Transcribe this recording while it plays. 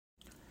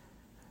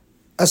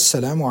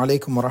Assalamu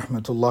alaikum wa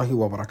rahmatullahi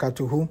wa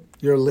barakatuhu.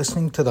 You're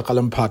listening to the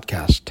Qalam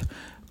podcast.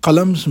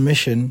 Qalam's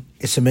mission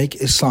is to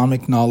make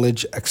Islamic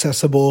knowledge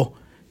accessible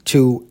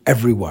to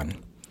everyone.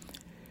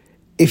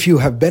 If you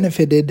have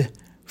benefited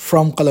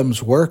from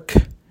Qalam's work,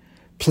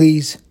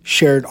 please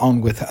share it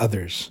on with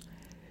others.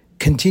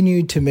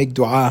 Continue to make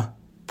dua,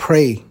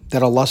 pray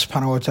that Allah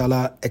subhanahu wa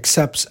ta'ala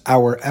accepts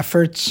our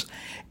efforts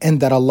and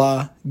that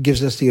Allah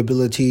gives us the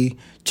ability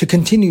to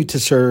continue to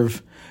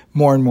serve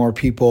more and more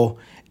people.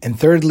 And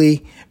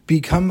thirdly,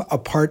 become a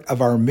part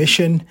of our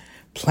mission.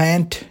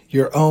 Plant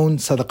your own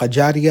sadaqah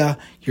jariyah,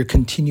 your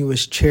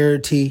continuous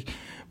charity,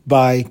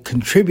 by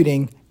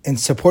contributing and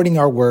supporting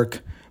our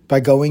work by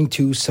going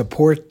to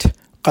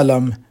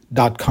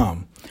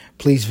supportqalam.com.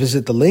 Please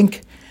visit the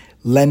link,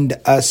 lend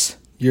us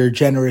your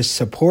generous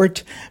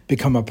support,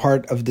 become a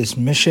part of this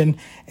mission,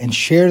 and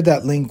share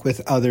that link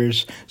with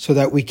others so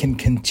that we can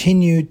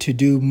continue to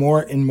do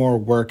more and more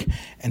work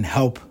and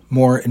help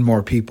more and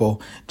more people.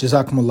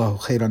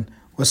 Jazakumullahu khairan.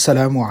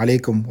 Wassalamu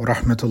alaikum wa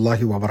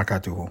rahmatullahi wa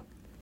barakatuhu.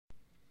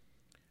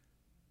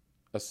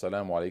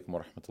 Assalamu alaikum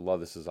wa rahmatullah.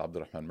 This is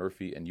Abdurrahman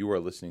Murphy, and you are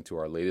listening to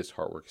our latest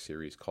Heartwork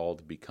series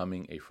called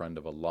Becoming a Friend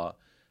of Allah,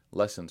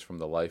 Lessons from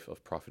the Life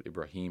of Prophet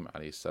Ibrahim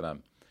alayhi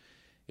salam.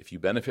 If you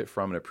benefit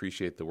from and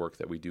appreciate the work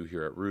that we do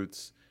here at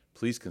Roots,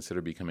 please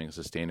consider becoming a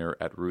sustainer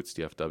at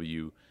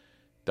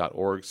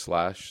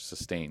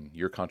rootsdfw.org/sustain.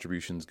 Your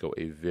contributions go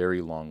a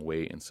very long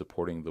way in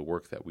supporting the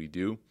work that we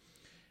do.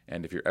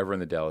 And if you're ever in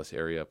the Dallas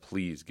area,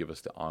 please give us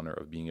the honor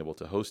of being able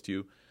to host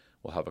you.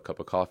 We'll have a cup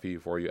of coffee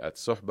for you at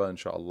Suhba,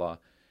 inshallah,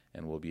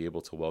 and we'll be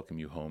able to welcome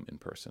you home in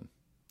person.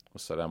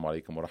 Wassalamu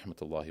alaikum wa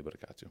rahmatullahi wa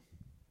barakatuh.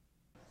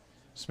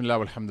 Bismillah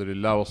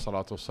walhamdulillah wa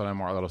salatu wa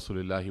salamu ala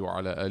rasulillahi wa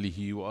ala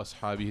alihi wa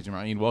ashabihi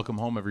jama'een. Welcome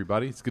home,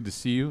 everybody. It's good to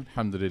see you.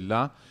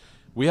 Alhamdulillah.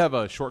 We have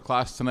a short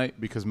class tonight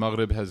because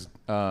Maghrib has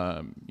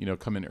come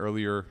in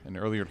earlier and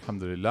earlier,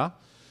 alhamdulillah.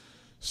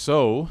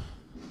 So,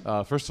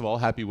 first of all,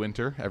 happy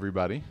winter,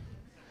 everybody.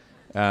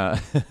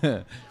 But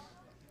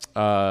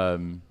yeah,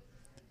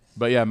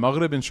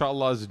 Maghrib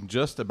inshallah is in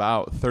just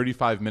about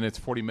 35 minutes,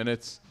 40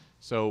 minutes.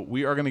 So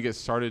we are going to get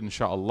started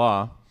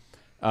inshallah.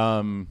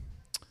 And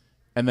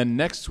then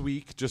next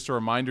week, just a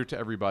reminder to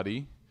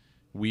everybody,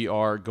 we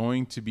are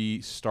going to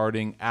be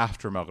starting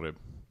after Maghrib.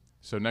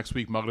 So next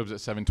week, Maghrib's at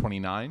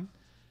 7:29.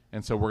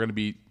 And so we're going to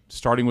be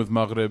starting with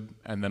Maghrib,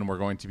 and then we're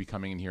going to be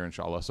coming in here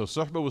inshallah. So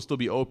Suhba will still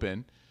be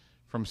open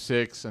from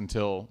 6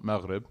 until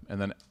Maghrib,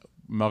 and then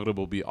Maghrib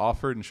will be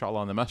offered,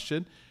 inshallah, in the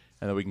masjid,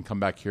 and then we can come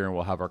back here and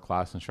we'll have our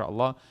class,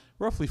 inshallah,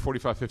 roughly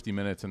 45, 50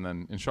 minutes, and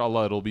then,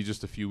 inshallah, it'll be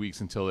just a few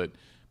weeks until it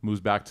moves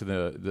back to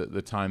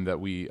the time that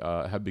we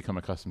have become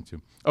accustomed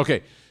to.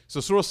 Okay, so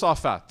Surah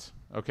Safat,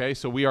 okay,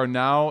 so we are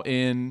now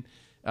in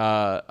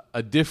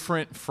a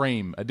different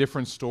frame, a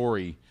different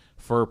story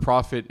for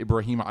Prophet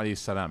Ibrahim alayhi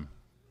salam.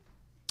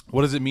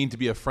 What does it mean to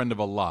be a friend of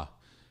Allah?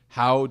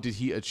 How did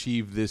he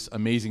achieve this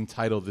amazing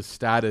title, this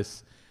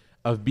status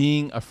of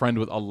being a friend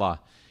with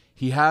Allah?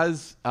 He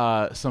has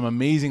some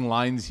amazing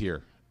lines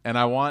here, and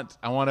I want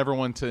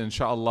everyone to,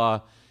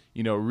 inshallah,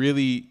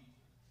 really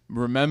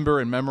remember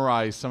and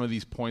memorize some of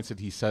these points that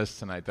he says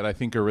tonight that I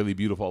think are really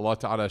beautiful. Allah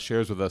Ta'ala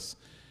shares with us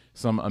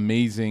some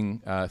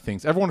amazing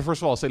things. Everyone,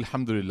 first of all, say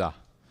Alhamdulillah.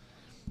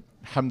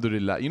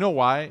 Alhamdulillah. You know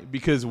why?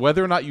 Because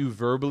whether or not you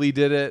verbally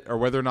did it or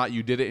whether or not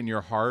you did it in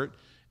your heart,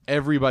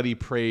 everybody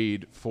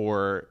prayed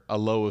for a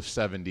low of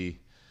 70.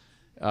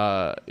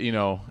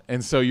 And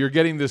so you're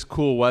getting this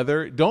cool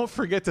weather. Don't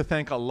forget to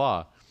thank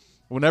Allah.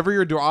 Whenever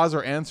your du'as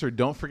are answered,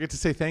 don't forget to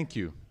say thank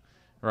you,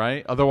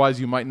 right?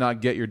 Otherwise, you might not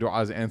get your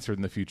du'as answered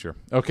in the future.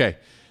 Okay,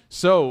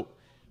 so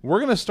we're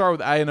going to start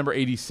with ayah number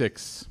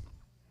 86.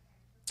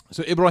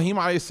 So Ibrahim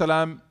alayhi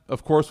salam,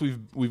 of course,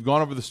 we've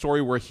gone over the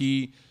story where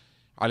he,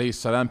 alayhi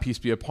salam, peace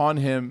be upon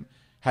him,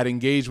 had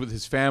engaged with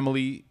his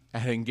family,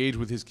 had engaged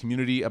with his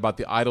community about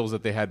the idols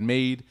that they had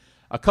made.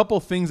 A couple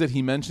things that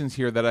he mentions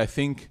here that I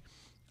think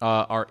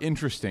are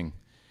interesting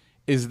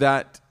is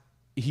that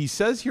he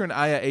says here in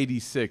ayah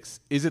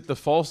 86, is it the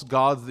false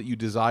gods that you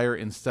desire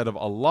instead of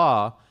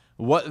Allah?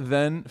 What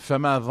then?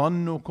 فَمَا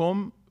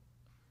ظَنُّكُمْ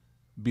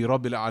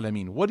بِرَبِّ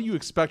الْعَالَمِينَ. What do you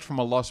expect from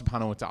Allah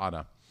subhanahu wa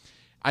ta'ala?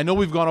 I know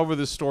we've gone over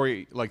this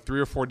story like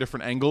 3 or 4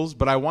 different angles,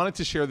 but I wanted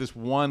to share this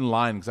one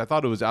line because I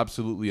thought it was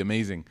absolutely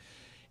amazing.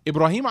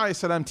 Ibrahim alayhi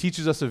salam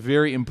teaches us a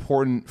very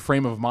important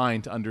frame of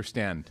mind to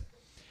understand.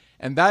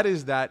 And that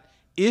is that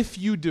if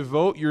you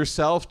devote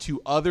yourself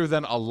to other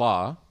than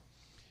Allah,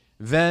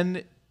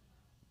 then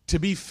to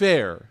be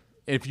fair,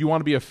 if you want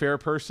to be a fair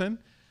person,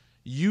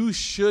 you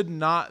should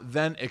not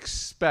then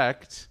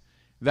expect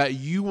that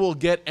you will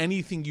get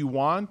anything you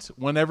want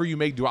whenever you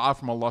make dua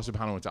from Allah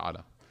subhanahu wa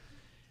ta'ala.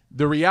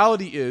 The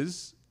reality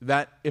is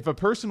that if a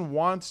person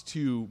wants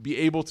to be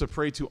able to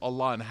pray to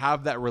Allah and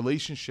have that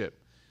relationship,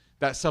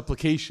 that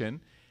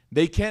supplication,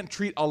 they can't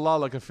treat Allah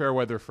like a fair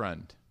weather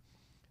friend.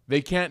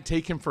 They can't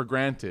take him for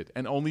granted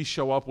and only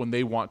show up when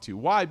they want to.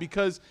 Why?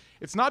 Because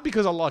it's not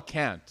because Allah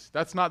can't.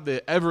 That's not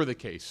ever the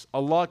case.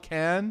 Allah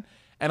can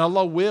and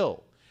Allah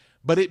will.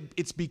 But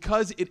it's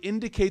because it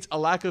indicates a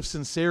lack of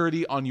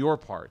sincerity on your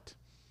part.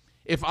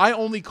 If I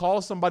only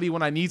call somebody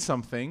when I need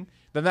something,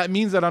 then that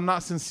means that I'm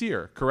not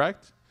sincere,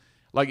 correct?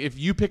 Like if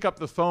you pick up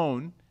the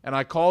phone and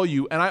I call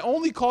you, and I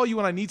only call you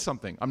when I need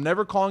something. I'm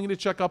never calling you to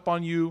check up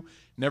on you,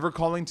 never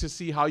calling to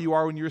see how you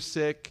are when you're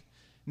sick.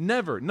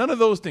 Never. None of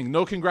those things.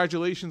 No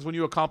congratulations when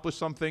you accomplish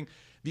something.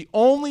 The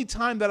only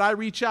time that I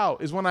reach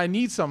out is when I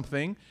need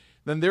something.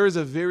 Then there is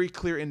a very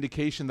clear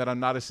indication that I'm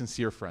not a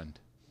sincere friend,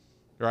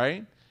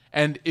 right?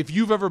 And if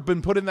you've ever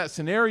been put in that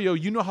scenario,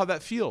 you know how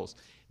that feels.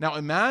 Now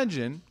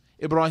imagine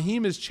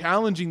Ibrahim is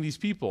challenging these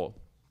people,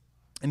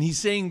 and he's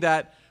saying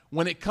that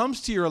when it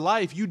comes to your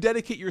life, you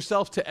dedicate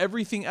yourself to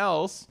everything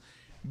else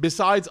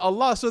besides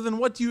Allah. So then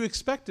what do you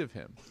expect of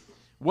him?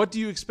 What do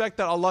you expect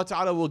that Allah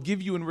Ta'ala will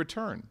give you in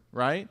return,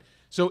 right?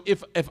 So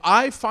if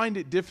I find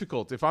it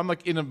difficult, if I'm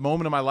like in a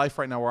moment of my life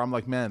right now where I'm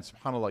like, man,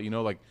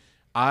 subhanAllah, like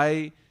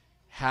I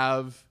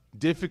have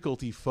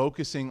difficulty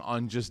focusing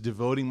on just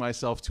devoting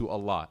myself to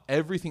Allah.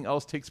 Everything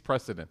else takes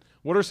precedent.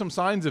 What are some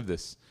signs of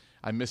this?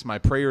 I miss my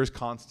prayers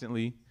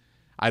constantly.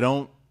 I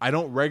don't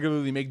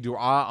regularly make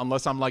dua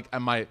unless I'm like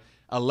at my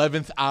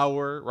 11th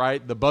hour,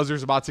 right? The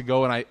buzzer's about to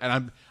go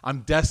and I'm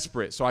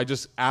desperate. So I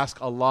just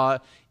ask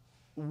Allah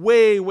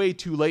way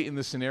too late in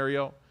the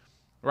scenario,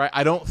 right?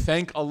 I don't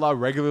thank Allah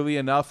regularly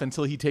enough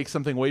until he takes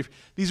something away.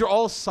 These are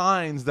all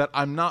signs that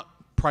I'm not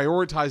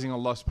prioritizing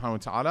Allah subhanahu wa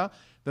ta'ala.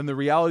 Then the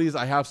reality is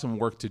I have some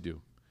work to do.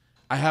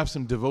 I have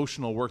some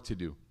devotional work to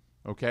do,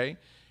 okay?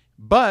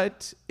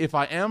 But if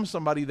I am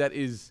somebody that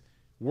is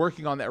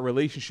working on that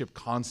relationship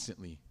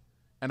constantly,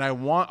 and I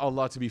want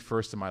Allah to be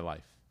first in my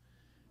life,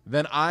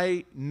 then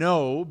I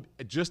know,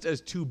 just as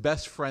two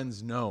best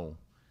friends know,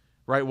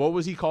 right? What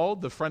was he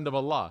called? The friend of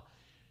Allah.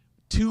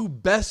 Two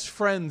best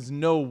friends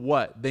know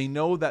what? They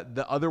know that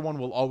the other one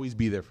will always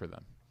be there for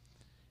them.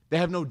 They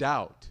have no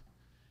doubt.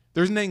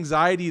 There's an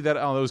anxiety that,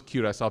 oh, that was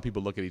cute. I saw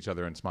people look at each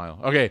other and smile.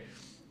 Okay.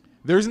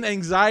 There's an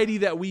anxiety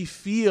that we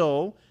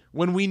feel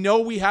when we know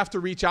we have to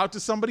reach out to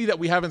somebody that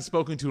we haven't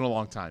spoken to in a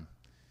long time.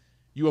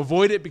 You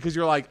avoid it because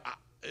you're like,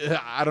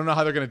 I don't know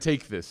how they're going to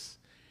take this.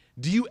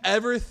 Do you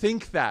ever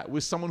think that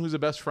with someone who's a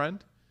best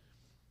friend?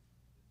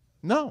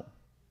 No.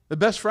 The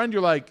best friend,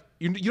 you're like,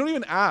 you don't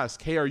even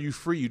ask, hey, are you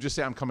free? You just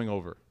say, I'm coming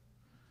over.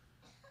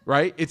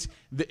 Right? It's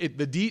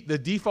the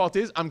default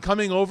is, I'm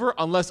coming over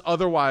unless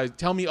otherwise,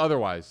 tell me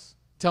otherwise.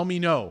 Tell me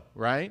no,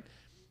 right?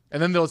 And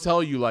then they'll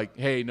tell you like,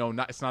 hey, no,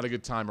 it's not a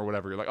good time or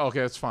whatever. You're like, oh, okay,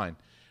 that's fine.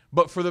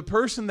 But for the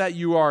person that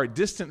you are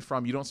distant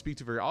from, you don't speak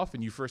to very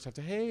often, you first have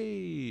to,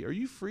 hey, are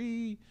you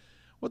free?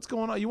 What's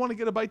going on? You want to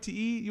get a bite to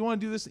eat? You want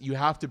to do this? You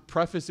have to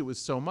preface it with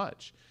so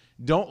much.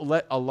 Don't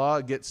let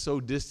Allah get so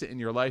distant in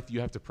your life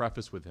you have to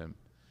preface with him.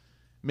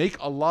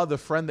 Make Allah the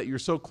friend that you're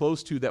so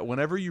close to that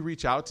whenever you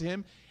reach out to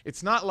him,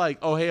 it's not like,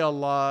 oh, hey,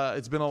 Allah,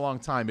 it's been a long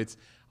time. It's,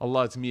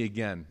 Allah, it's me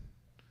again.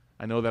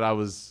 I know that I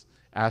was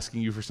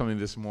asking you for something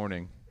this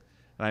morning.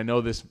 And I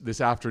know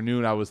this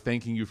afternoon I was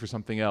thanking you for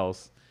something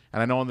else.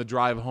 And I know on the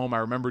drive home I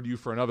remembered you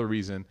for another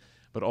reason.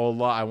 But oh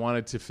Allah, I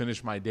wanted to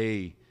finish my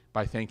day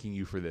by thanking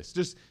you for this.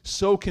 Just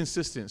so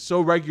consistent, so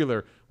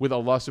regular with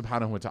Allah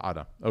subhanahu wa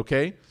ta'ala.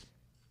 Okay?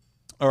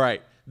 All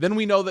right. Then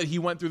we know that he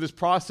went through this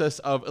process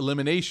of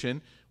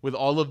elimination with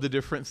all of the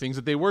different things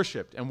that they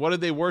worshipped. And what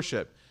did they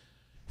worship?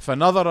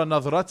 فَنَظَرَ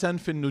نَظْرَةً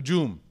فِي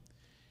النُّجُومِ.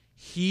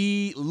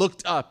 He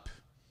looked up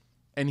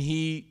and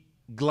he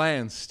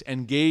glanced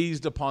and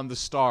gazed upon the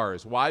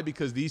stars. Why?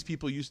 Because these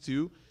people used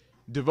to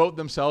devote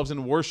themselves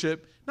and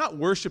not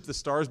worship the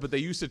stars, but they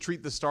used to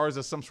treat the stars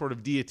as some sort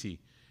of deity,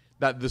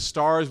 that the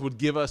stars would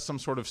give us some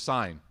sort of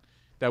sign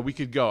that we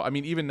could go. I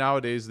mean, even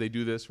nowadays they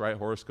do this, right?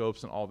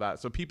 Horoscopes and all that.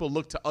 So people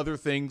look to other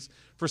things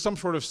for some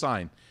sort of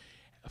sign.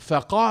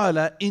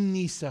 فَقَالَ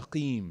إِنِّي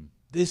سَقِيمٌ.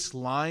 This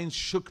line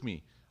shook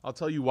me. I'll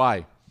tell you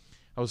why.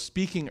 I was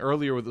speaking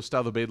earlier with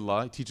Ustad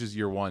Ubaidullah. He teaches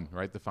year 1,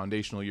 right? The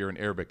foundational year in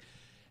Arabic.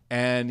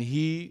 And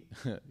he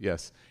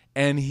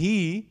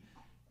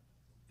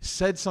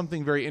said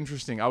something very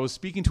interesting. I was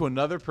speaking to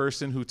another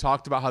person who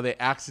talked about how they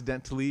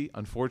accidentally,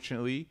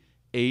 unfortunately,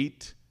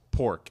 ate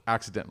pork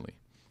accidentally.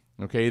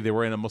 Okay, they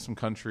were in a Muslim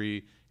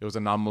country. It was a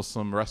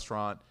non-Muslim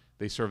restaurant.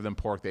 They served them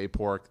pork. They ate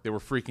pork. They were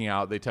freaking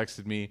out. They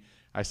texted me.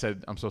 I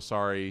said, I'm so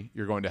sorry.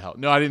 You're going to hell.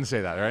 No, I didn't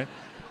say that, right?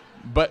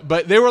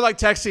 But they were like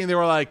texting. They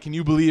were like, can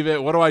you believe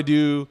it? What do I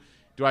do?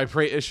 Do I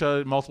pray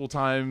Isha multiple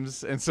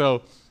times? And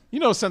so,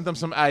 sent them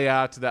some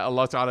ayat that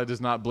Allah Ta'ala does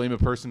not blame a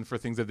person for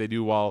things that they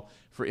do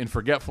in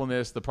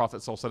forgetfulness. The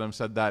Prophet ﷺ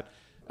said that,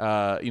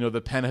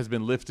 the pen has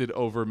been lifted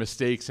over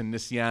mistakes and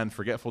nisyan,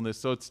 forgetfulness.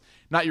 So it's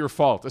not your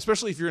fault,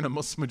 especially if you're in a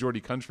Muslim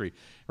majority country,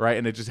 right?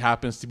 And it just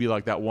happens to be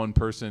like that one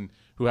person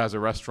who has a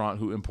restaurant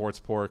who imports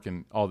pork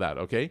and all that,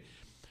 okay?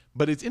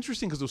 But it's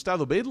interesting because Ustad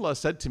Ubaidullah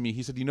said to me,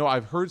 he said,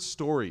 I've heard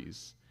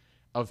stories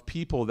of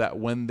people that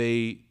when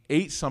they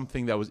ate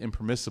something that was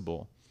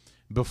impermissible,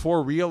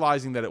 before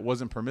realizing that it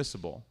wasn't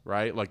permissible,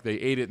 right? Like they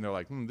ate it and they're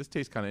like, this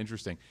tastes kind of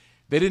interesting.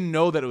 They didn't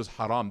know that it was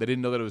haram. They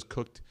didn't know that it was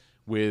cooked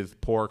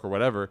with pork or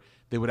whatever.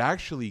 They would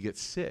actually get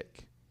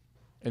sick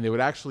and they would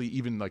actually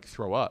even like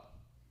throw up.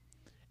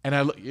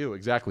 And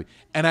exactly.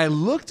 And I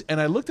looked at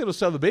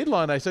Ustad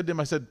Ubaidullah and I said to him,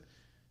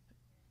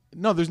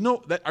 no, there's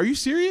no, are you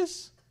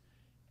serious?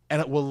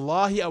 And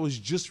wallahi, I was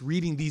just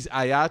reading these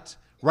ayat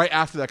right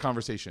after that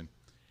conversation.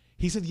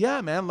 He said,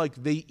 yeah, man, like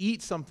they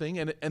eat something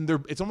and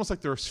it's almost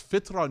like their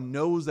fitrah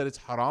knows that it's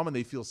haram and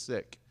they feel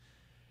sick.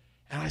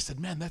 And I said,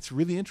 man, that's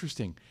really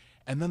interesting.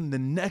 And then the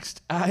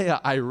next ayah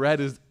I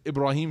read is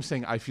Ibrahim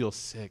saying, I feel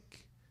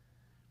sick.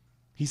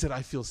 He said,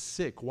 I feel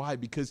sick. Why?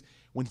 Because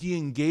when he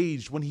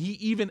engaged, when he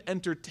even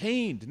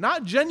entertained,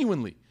 not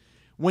genuinely,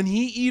 when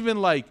he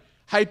even like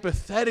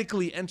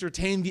hypothetically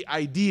entertained the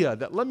idea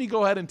that let me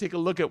go ahead and take a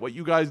look at what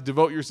you guys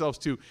devote yourselves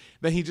to,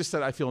 then he just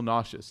said, I feel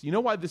nauseous. You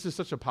know why this is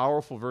such a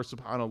powerful verse,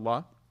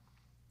 subhanAllah?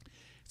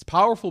 It's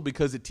powerful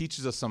because it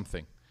teaches us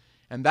something.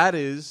 And that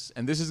is,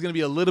 and this is going to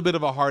be a little bit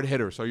of a hard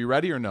hitter. So are you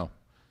ready or no?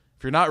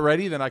 If you're not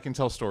ready, then I can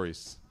tell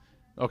stories.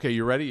 Okay,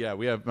 you ready? Yeah,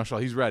 we have,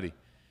 mashallah, he's ready.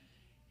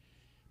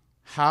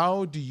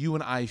 How do you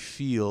and I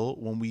feel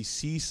when we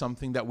see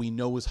something that we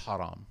know is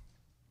haram?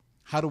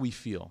 How do we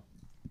feel?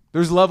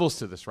 There's levels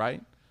to this,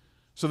 right?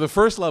 So the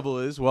first level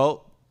is,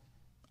 well,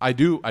 I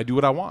do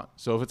what I want.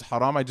 So if it's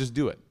haram, I just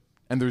do it.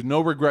 And there's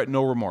no regret,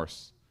 no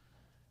remorse,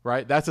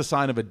 right? That's a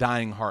sign of a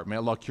dying heart. May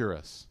Allah cure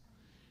us.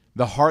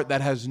 The heart that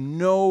has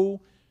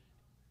no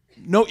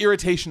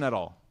irritation at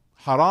all.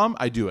 Haram,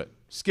 I do it.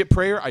 Skip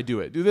prayer, I do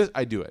it. Do this,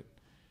 I do it.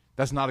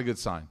 That's not a good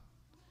sign,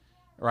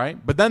 right?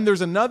 But then there's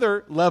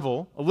another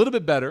level, a little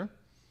bit better,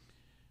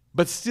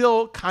 but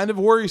still kind of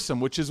worrisome,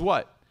 which is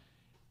what?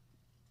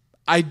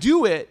 I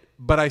do it,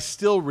 but I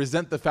still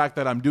resent the fact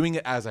that I'm doing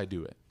it as I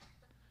do it.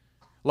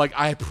 Like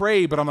I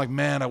pray, but I'm like,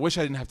 man, I wish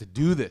I didn't have to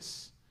do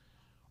this.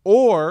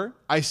 Or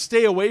I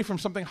stay away from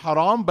something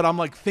haram, but I'm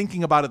like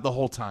thinking about it the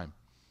whole time.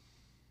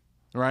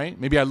 Right?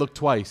 Maybe I look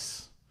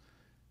twice.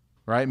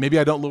 Right? Maybe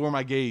I don't lower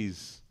my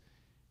gaze.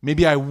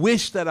 Maybe I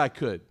wish that I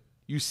could.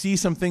 You see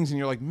some things and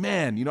you're like,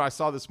 man, I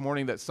saw this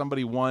morning that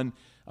somebody won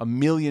 $1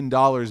 million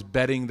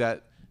betting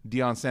that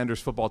Deion Sanders'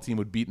 football team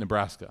would beat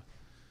Nebraska.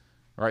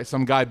 All right,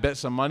 some guy bet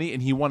some money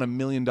and he won $1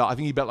 million. I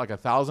think he bet like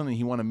 1,000 and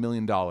he won $1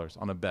 million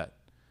on a bet.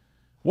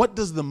 What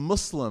does the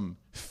Muslim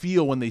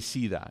feel when they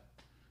see that?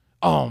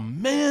 Oh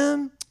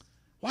man,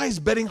 why is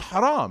betting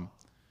haram?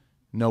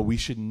 No, we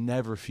should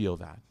never feel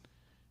that.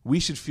 We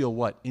should feel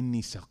what?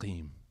 Inni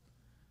saqim.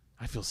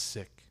 I feel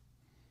sick.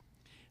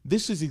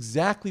 This is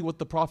exactly what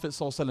the Prophet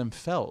ﷺ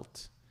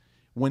felt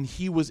when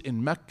he was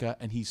in Mecca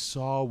and he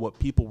saw what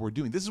people were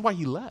doing. This is why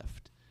he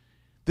left.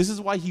 This is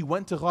why he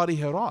went to Ghari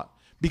Hira.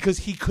 Because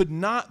he could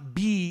not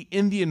be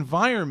in the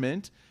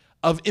environment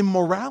of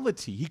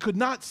immorality. He could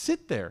not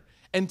sit there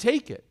and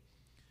take it.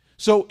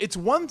 So it's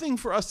one thing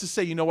for us to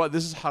say, you know what,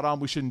 this is haram,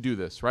 we shouldn't do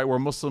this, right? We're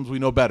Muslims, we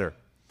know better.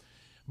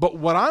 But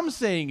what I'm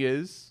saying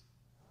is,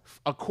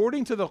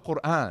 according to the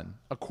Quran,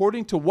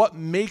 according to what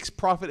makes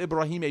Prophet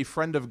Ibrahim a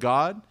friend of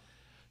God,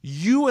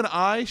 you and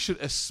I should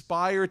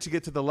aspire to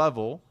get to the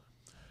level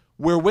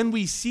where when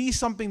we see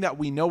something that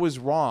we know is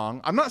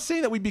wrong, I'm not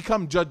saying that we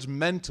become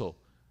judgmental,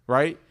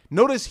 right?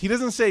 Notice he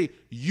doesn't say,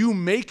 you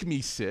make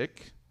me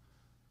sick.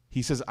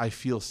 He says, I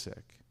feel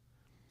sick.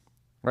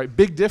 Right?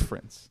 Big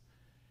difference.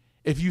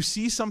 If you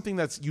see something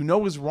that's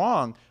is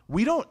wrong,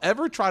 we don't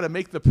ever try to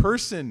make the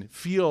person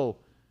feel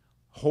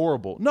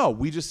horrible. No,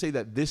 we just say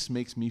that this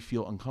makes me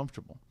feel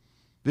uncomfortable.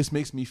 This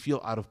makes me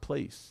feel out of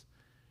place.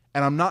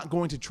 And I'm not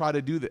going to try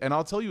to do that. And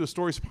I'll tell you a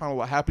story, subhanAllah,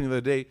 what happened the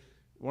other day.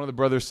 One of the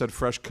brothers said,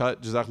 fresh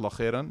cut, jazakallah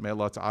khairan, may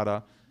Allah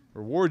ta'ala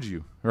reward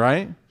you,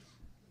 right?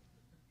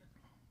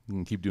 You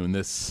can keep doing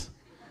this.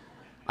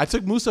 I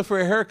took Musa for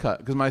a haircut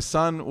because my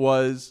son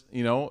was,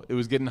 it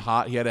was getting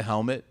hot. He had a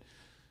helmet,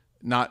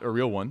 not a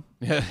real one,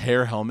 a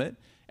hair helmet.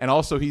 And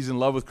also he's in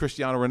love with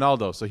Cristiano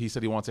Ronaldo. So he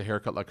said he wants a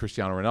haircut like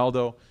Cristiano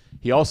Ronaldo.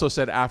 He also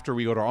said after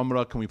we go to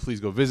Umrah, can we please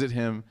go visit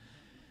him?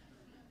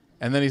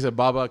 And then he said,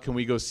 Baba, can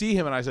we go see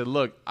him? And I said,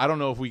 look, I don't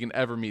know if we can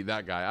ever meet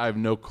that guy. I have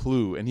no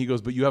clue. And he goes,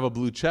 but you have a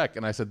blue check.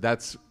 And I said,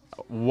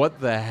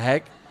 what the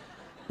heck?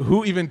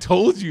 Who even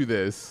told you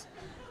this?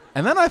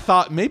 And then I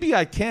thought, maybe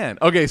I can.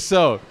 Okay,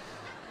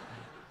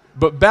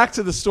 but back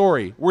to the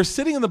story. We're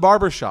sitting in the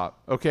barber shop,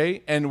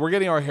 okay, and we're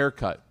getting our hair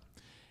cut.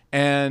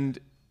 And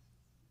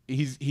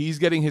he's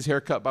getting his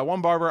hair cut by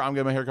one barber. I'm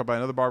getting my hair cut by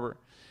another barber.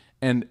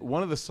 And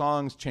one of the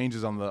songs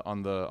changes on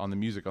the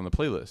music on the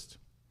playlist.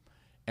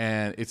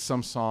 And it's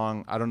some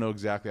song, I don't know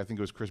exactly, I think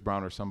it was Chris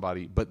Brown or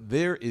somebody, but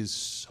there is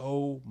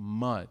so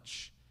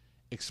much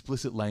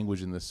explicit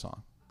language in this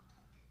song.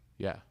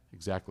 Yeah,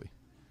 exactly.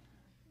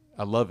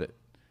 I love it.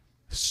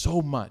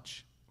 So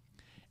much.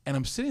 And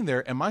I'm sitting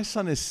there, and my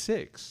son is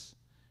 6,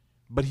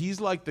 but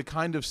he's like the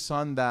kind of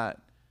son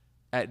that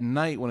at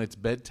night when it's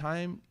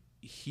bedtime,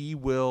 he's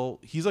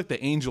like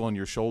the angel on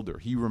your shoulder.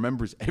 He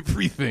remembers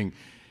everything.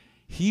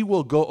 He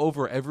will go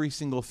over every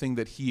single thing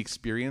that he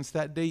experienced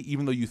that day,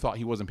 even though you thought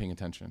he wasn't paying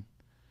attention.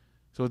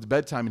 So it's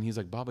bedtime, and he's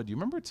like, Baba, do you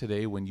remember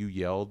today when you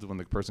yelled when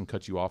the person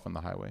cut you off on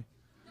the highway?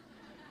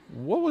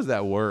 What was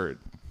that word?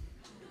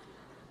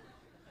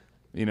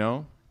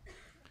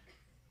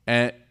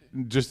 And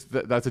just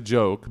that's a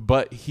joke,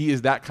 but he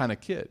is that kind of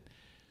kid.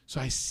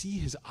 So I see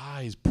his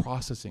eyes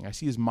processing. I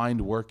see his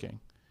mind working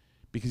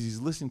because he's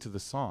listening to the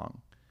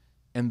song.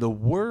 And the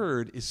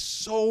word is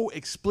so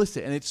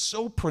explicit and it's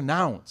so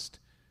pronounced.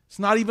 It's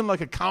not even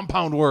like a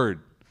compound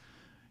word.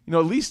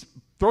 At least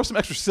throw some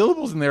extra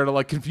syllables in there to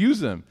like confuse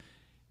them.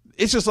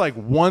 It's just like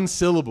one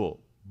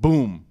syllable,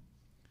 boom.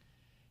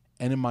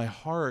 And in my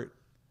heart,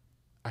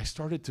 I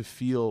started to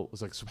feel, it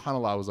was like,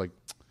 subhanAllah, I was like,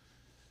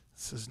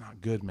 this is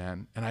not good,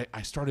 man. And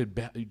I started,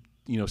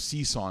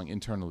 seesawing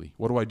internally.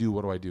 What do I do?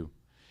 What do I do?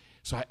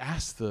 So I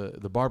asked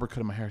the barber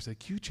cutting my hair, I said,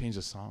 can you change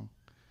the song?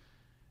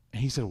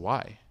 And he said,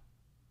 why?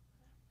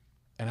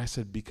 And I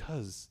said,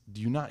 because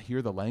do you not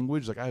hear the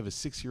language? Like, I have a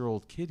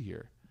 6-year-old kid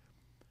here.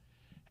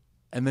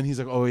 And then he's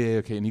like, oh, yeah,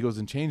 okay. And he goes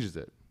and changes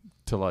it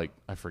to like,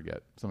 I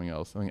forget, something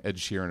else. I think Ed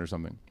Sheeran or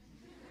something.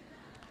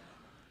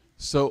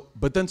 So,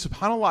 but then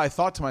subhanAllah, I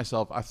thought to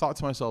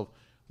myself,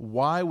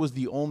 why was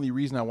the only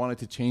reason I wanted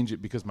to change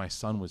it because my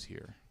son was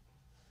here?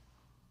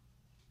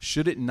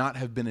 Should it not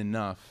have been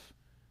enough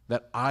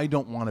that I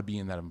don't want to be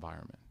in that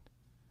environment?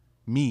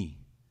 Me,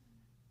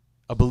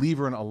 a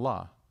believer in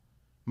Allah.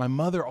 My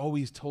mother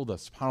always told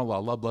us, subhanAllah,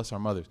 Allah bless our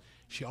mothers.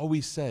 She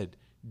always said,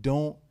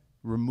 don't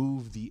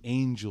remove the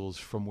angels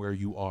from where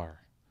you are.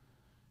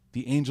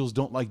 The angels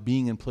don't like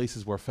being in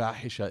places where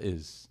fahisha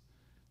is.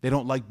 They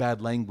don't like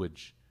bad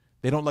language.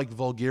 They don't like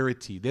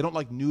vulgarity. They don't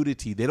like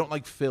nudity. They don't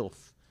like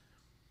filth.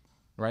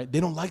 Right? They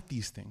don't like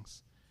these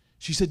things.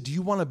 She said, do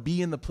you want to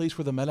be in the place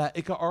where the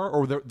malaika are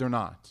or they're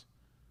not?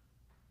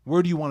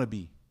 Where do you want to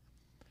be?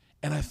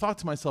 And I thought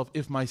to myself,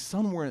 if my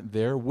son weren't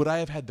there, would I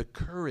have had the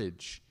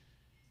courage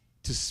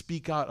to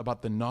speak out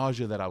about the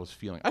nausea that I was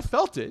feeling? I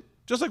felt it,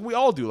 just like we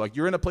all do. Like,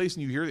 you're in a place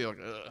and you hear it, you're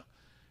like, ugh.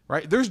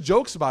 Right? There's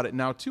jokes about it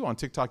now too. On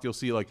TikTok, you'll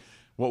see like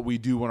what we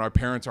do when our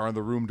parents are in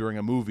the room during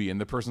a movie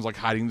and the person's like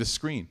hiding the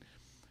screen.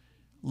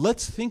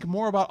 Let's think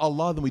more about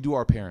Allah than we do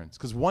our parents,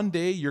 because one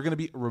day you're going to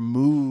be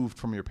removed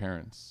from your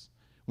parents.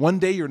 One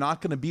day you're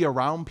not going to be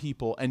around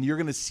people and you're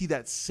going to see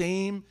that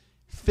same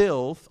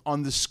filth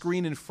on the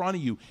screen in front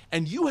of you,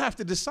 and you have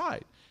to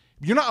decide.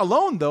 You're not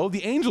alone though.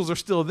 The angels are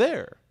still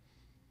there.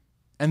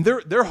 And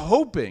they're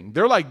hoping,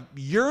 they're like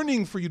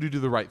yearning for you to do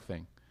the right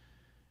thing.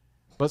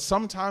 But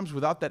sometimes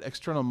without that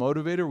external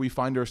motivator, we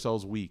find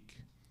ourselves weak.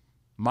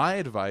 My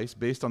advice,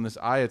 based on this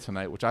ayah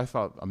tonight, which I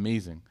thought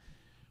amazing,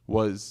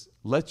 was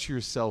let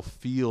yourself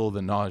feel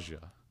the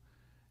nausea.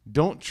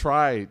 Don't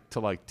try to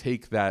like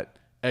take that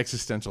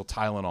existential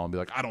Tylenol and be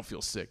like, I don't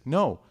feel sick.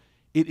 No,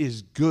 it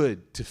is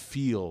good to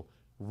feel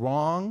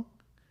wrong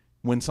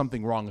when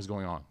something wrong is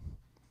going on.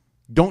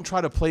 Don't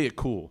try to play it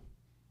cool.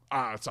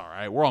 It's all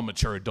right. We're all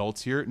mature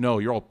adults here. No,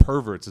 you're all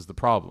perverts is the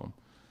problem.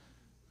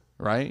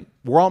 Right?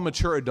 We're all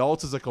mature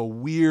adults is like a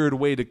weird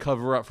way to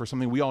cover up for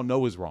something we all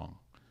know is wrong.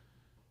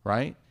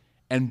 Right?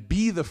 And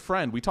be the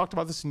friend. We talked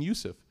about this in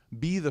Yusuf.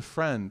 Be the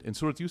friend in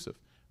Surah Yusuf.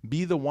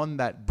 Be the one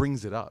that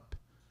brings it up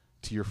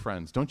to your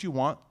friends. Don't you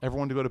want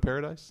everyone to go to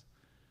paradise?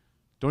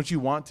 Don't you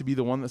want to be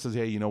the one that says,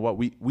 hey, you know what?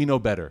 We know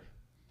better.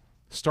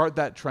 Start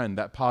that trend,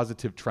 that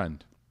positive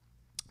trend.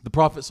 The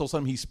Prophet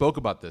ﷺ, he spoke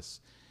about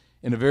this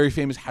in a very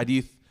famous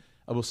hadith.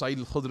 Abu Sa'id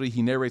al-Khudri,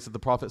 he narrates that the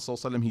Prophet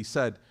ﷺ, he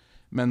said,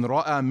 Man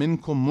ra'a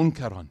minkum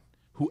munkaran.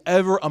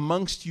 Whoever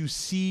amongst you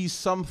sees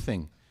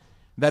something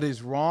that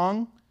is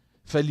wrong,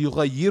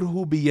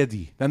 فَلْيُغَيِّرْهُ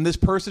بِيَدِهِ. Then this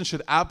person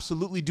should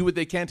absolutely do what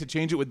they can to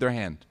change it with their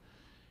hand.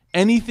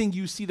 Anything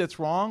you see that's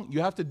wrong,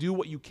 you have to do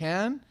what you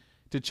can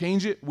to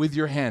change it with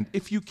your hand.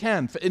 If you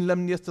can, فَإِن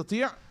لَمْ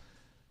يَسْتَطِيعْ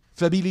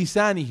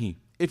فَبِلِسَانِهِ.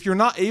 If you're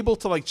not able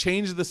to like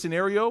change the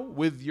scenario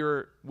with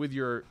your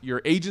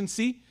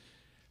agency,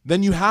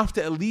 then you have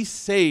to at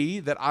least say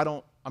that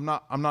I'm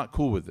not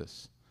cool with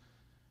this.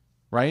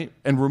 Right?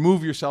 And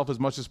remove yourself as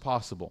much as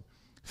possible.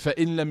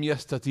 فَإِن لَمْ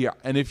يَسْتَطِيعْ.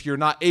 And if you're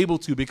not able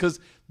to, because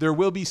there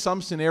will be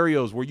some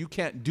scenarios where you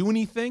can't do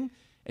anything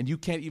and you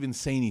can't even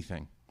say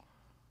anything.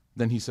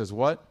 Then he says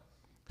what?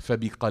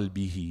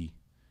 فَبِقَلْبِهِ.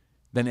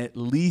 Then at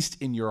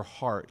least in your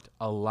heart,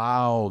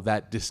 allow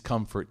that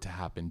discomfort to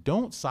happen.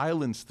 Don't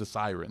silence the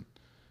siren.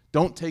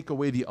 Don't take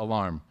away the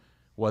alarm.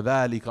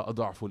 وَذَلِكَ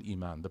أَضْعَفُ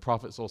الْإِيمَانِ. The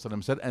Prophet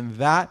ﷺ said, and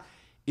that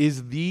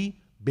is the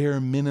bare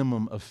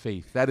minimum of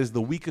faith. That is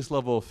the weakest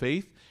level of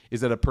faith, is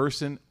that a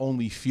person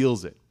only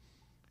feels it.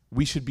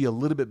 We should be a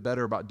little bit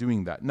better about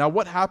doing that. Now,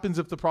 what happens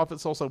if the Prophet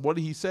ﷺ, what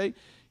did he say?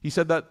 He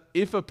said that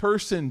if a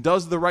person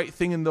does the right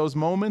thing in those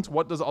moments,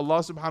 what does Allah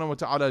subhanahu wa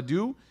ta'ala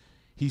do?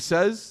 He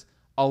says,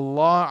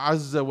 Allah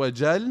Azza wa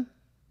Jal,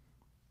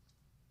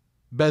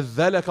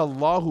 بَذَّلَكَ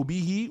اللَّهُ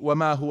بِهِ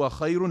وَمَا هُوَ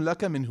خَيْرٌ لَكَ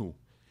مِنْهُ.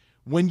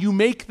 When you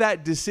make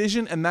that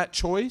decision and that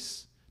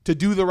choice to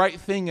do the right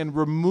thing and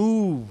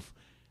remove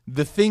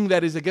the thing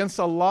that is against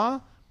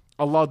Allah,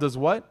 Allah does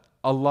what?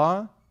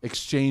 Allah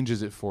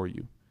exchanges it for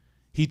you.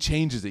 He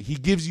changes it. He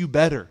gives you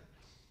better,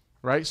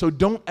 right? So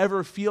don't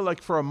ever feel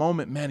like for a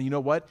moment, man, you know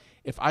what?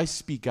 If I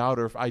speak out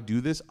or if I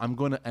do this, I'm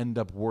going to end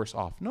up worse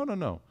off.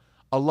 No.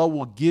 Allah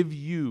will give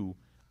you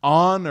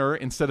honor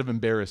instead of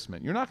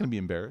embarrassment. You're not going to be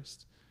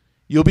embarrassed.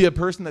 You'll be a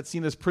person that's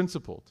seen as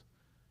principled.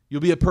 You'll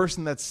be a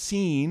person that's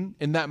seen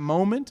in that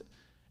moment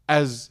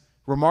as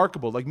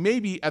remarkable. Like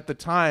maybe at the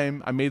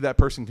time I made that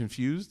person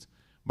confused,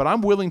 but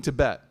I'm willing to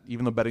bet,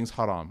 even though betting's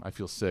haram. I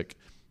feel sick.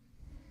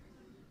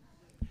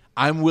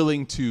 I'm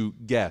willing to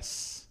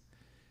guess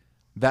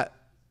that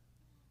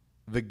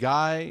the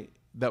guy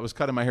that was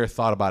cutting my hair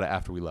thought about it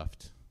after we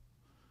left.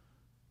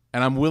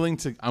 And I'm willing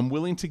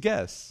to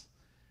guess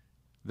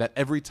that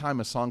every time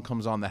a song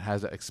comes on that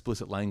has that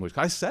explicit language,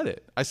 I said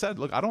it. I said,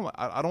 look, I don't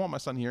want my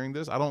son hearing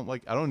this. I don't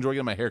enjoy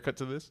getting my hair cut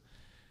to this.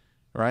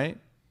 Right?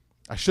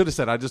 I should have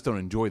said, I just don't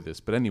enjoy this.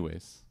 But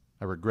anyways,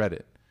 I regret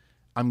it.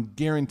 I'm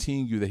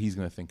guaranteeing you that he's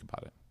going to think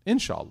about it.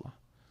 Inshallah.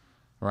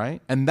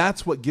 Right? And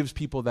that's what gives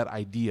people that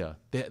idea.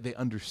 They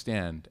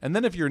understand. And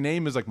then if your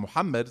name is like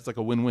Muhammad, it's like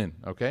a win-win.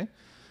 Okay?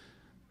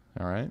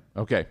 All right?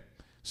 Okay.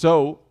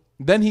 So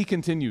then he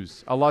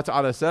continues. Allah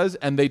Ta'ala says,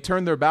 and they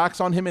turned their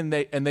backs on him and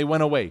they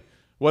went away.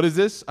 What is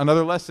this?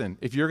 Another lesson.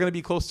 If you're going to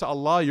be close to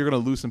Allah, you're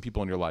going to lose some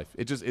people in your life.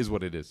 It just is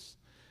what it is.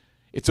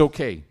 It's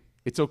okay.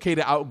 It's okay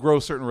to outgrow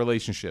certain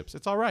relationships.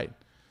 It's all right.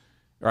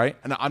 Right?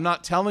 And I'm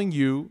not telling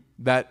you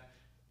that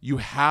you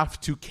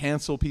have to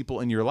cancel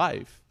people in your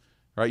life.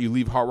 Right? You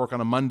leave Heartwork on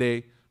a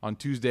Monday, on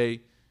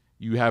Tuesday,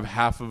 you have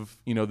half of,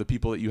 the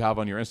people that you have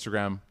on your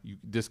Instagram, you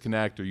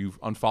disconnect or you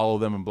unfollow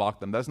them and block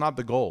them. That's not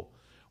the goal.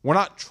 We're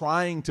not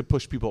trying to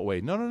push people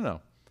away.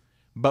 No.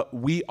 But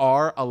we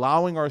are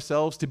allowing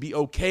ourselves to be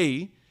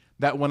okay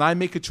that when I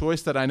make a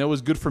choice that I know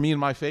is good for me and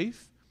my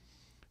faith,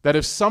 that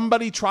if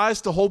somebody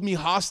tries to hold me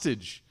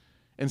hostage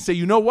and say,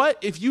 you know what,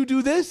 if you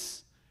do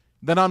this,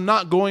 then we're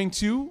not going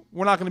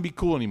to be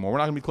cool anymore. We're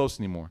not going to be close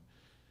anymore.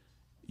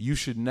 You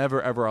should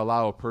never, ever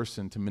allow a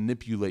person to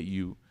manipulate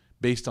you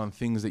based on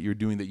things that you're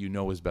doing that you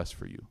know is best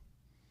for you.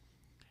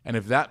 And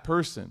if that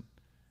person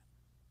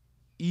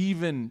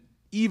even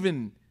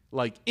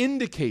like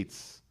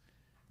indicates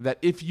that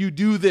if you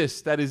do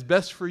this, that is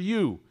best for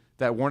you,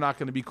 that we're not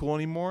going to be cool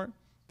anymore,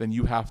 then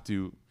you have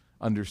to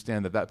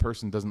understand that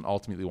person doesn't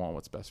ultimately want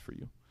what's best for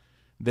you.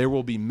 There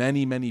will be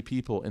many, many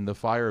people in the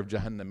fire of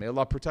Jahannam. May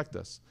Allah protect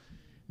us.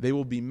 There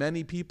will be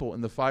many people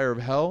in the fire of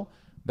hell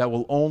that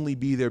will only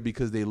be there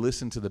because they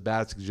listen to the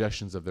bad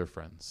suggestions of their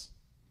friends.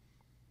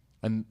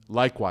 And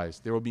likewise,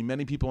 there will be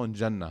many people in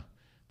Jannah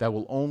that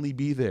will only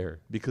be there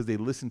because they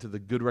listen to the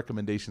good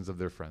recommendations of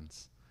their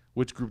friends.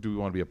 Which group do we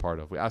want to be a part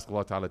of? We ask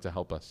Allah Ta'ala to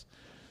help us.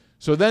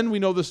 So then we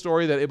know the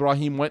story that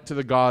Ibrahim went to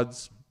the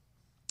gods.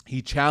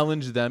 He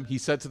challenged them. He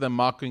said to them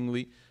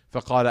mockingly,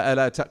 فَقَالَ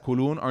أَلَا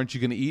تَأْكُلُونَ, aren't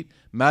you going to eat?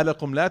 مَا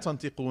لَكُمْ لَا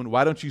تَنْطِقُونَ,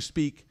 why don't you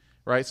speak?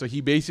 Right? So he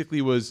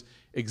basically was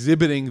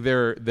exhibiting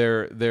their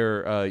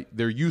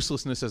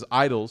uselessness as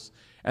idols.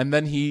 And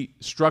then he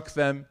struck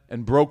them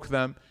and broke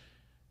them.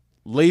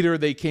 Later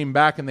they came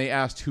back and they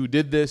asked, who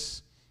did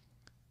this?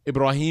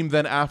 Ibrahim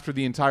then, after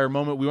the entire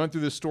moment, we went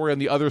through this story on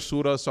the other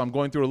surah, so I'm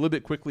going through it a little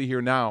bit quickly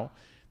here now,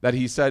 that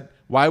he said,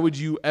 why would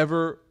you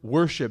ever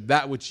worship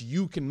that which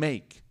you can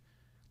make?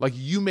 Like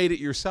you made it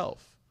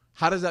yourself.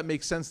 How does that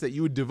make sense that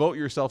you would devote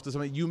yourself to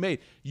something you made?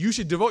 You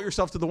should devote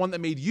yourself to the one that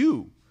made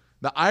you.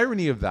 The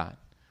irony of that.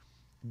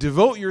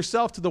 Devote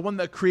yourself to the one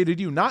that created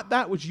you, not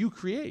that which you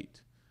create.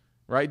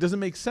 Right? It doesn't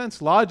make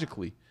sense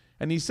logically.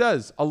 And he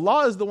says,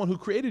 Allah is the one who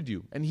created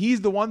you, and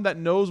he's the one that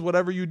knows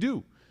whatever you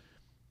do.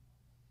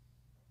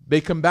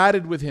 They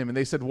combated with him and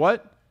they said,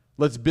 what?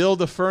 Let's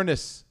build a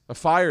furnace, a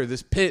fire,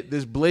 this pit,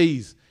 this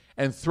blaze,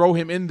 and throw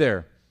him in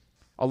there.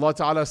 Allah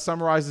Ta'ala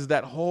summarizes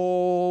that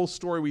whole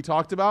story we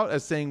talked about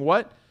as saying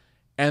what?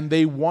 And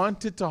they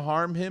wanted to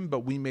harm him, but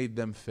we made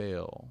them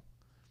fail.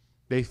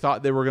 They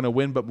thought they were going to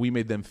win, but we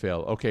made them fail.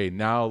 Okay,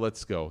 now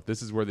let's go.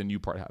 This is where the new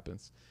part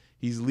happens.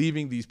 He's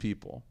leaving these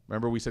people.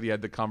 Remember we said he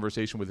had the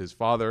conversation with his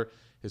father.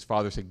 His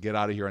father said, get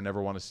out of here. I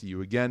never want to see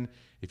you again.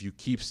 If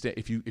you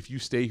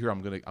stay here,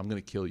 I'm going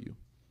to kill you.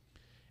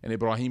 And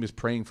Ibrahim is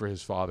praying for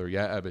his father.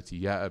 Ya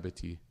abati,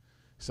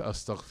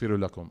 sa'astaghfiru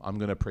lakum. I'm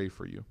going to pray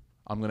for you.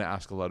 I'm going to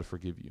ask Allah to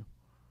forgive you.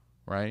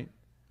 Right?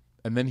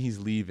 And then he's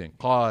leaving.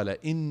 قَالَ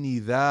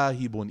إِنِّي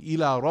ذَاهِبٌ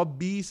إِلَىٰ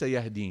رَبِّي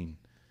سَيَهْدِينَ.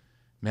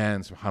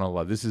 Man,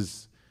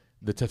 subhanAllah,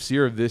 the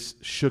tafsir of this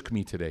shook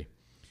me today.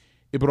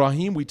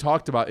 Ibrahim, we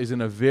talked about, is in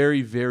a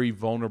very, very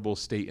vulnerable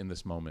state in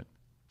this moment.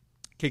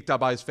 Kicked out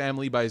by his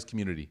family, by his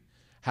community.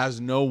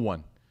 Has no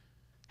one.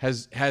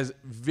 Has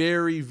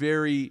very,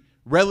 very...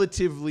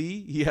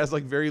 Relatively, he has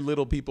like very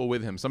little people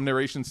with him. Some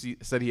narrations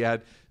said he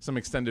had some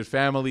extended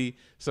family.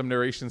 Some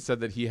narrations said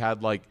that he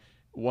had like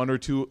one or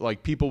two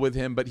like people with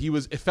him, but he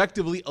was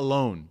effectively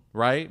alone,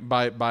 right?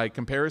 By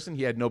comparison,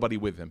 he had nobody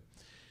with him.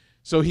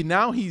 So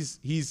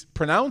he's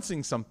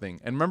pronouncing something.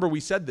 And remember we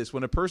said this,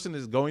 when a person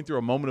is going through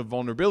a moment of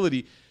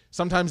vulnerability,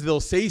 sometimes they'll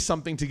say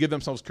something to give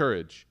themselves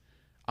courage.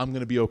 I'm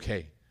going to be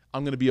okay.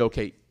 I'm going to be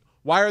okay.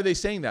 Why are they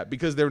saying that?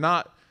 Because they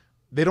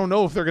don't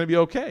know if they're going to be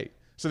okay.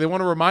 So they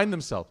want to remind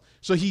themselves.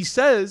 So he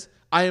says,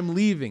 I am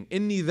leaving.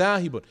 Inni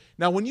dhahibun.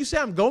 Now, when you say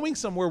I'm going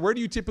somewhere, where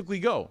do you typically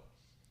go?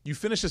 You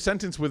finish a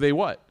sentence with a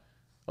what?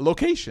 A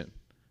location.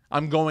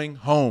 I'm going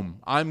home.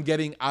 I'm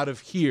getting out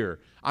of here.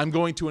 I'm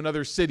going to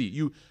another city.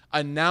 You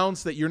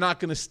announce that you're not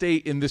going to stay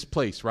in this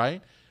place,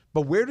 right?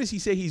 But where does he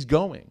say he's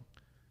going?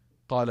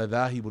 قَالَ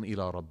ذَاهِبٌ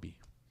إِلَىٰ رَبِّي.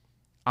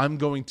 I'm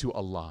going to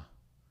Allah.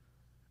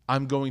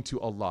 I'm going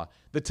to Allah.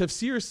 The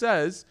tafsir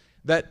says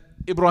that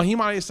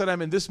Ibrahim a.s.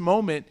 in this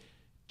moment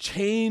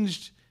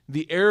changed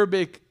the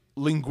Arabic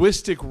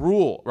linguistic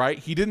rule, right?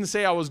 He didn't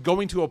say I was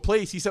going to a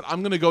place. He said,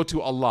 I'm going to go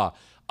to Allah.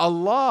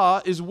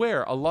 Allah is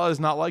where? Allah is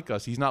not like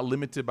us. He's not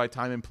limited by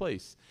time and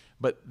place.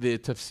 But the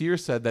tafsir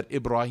said that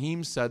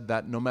Ibrahim said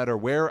that no matter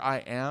where I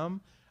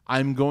am,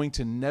 I'm going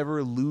to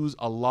never lose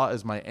Allah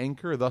as my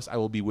anchor. Thus, I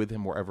will be with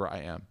him wherever I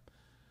am.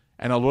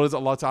 And what does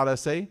Allah Ta'ala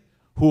say?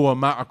 Huwa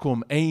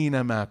ma'akum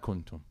aynama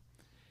kuntum.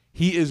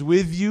 He is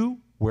with you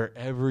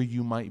wherever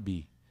you might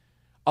be.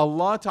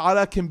 Allah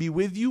Ta'ala can be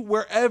with you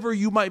wherever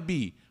you might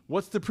be.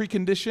 What's the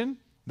precondition?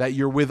 That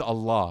you're with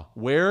Allah.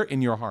 Where?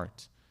 In your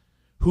heart.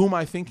 Who am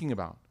I thinking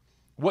about?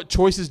 What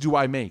choices do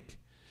I make?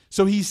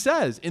 So he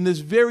says, in this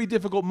very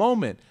difficult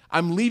moment,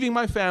 I'm leaving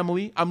my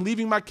family, I'm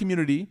leaving my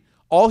community.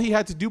 All he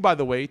had to do, by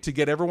the way, to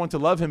get everyone to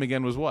love him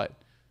again was what?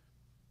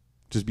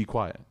 Just be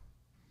quiet.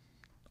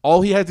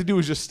 All he had to do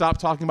was just stop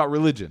talking about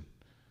religion.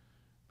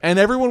 And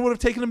everyone would have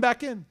taken him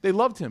back in. They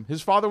loved him.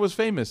 His father was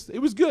famous. It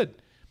was good.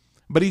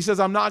 But he says,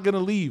 I'm not going to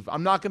leave.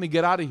 I'm not going to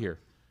get out of here.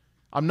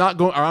 I'm not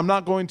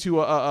going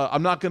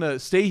to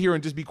stay here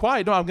and just be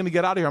quiet. No, I'm going to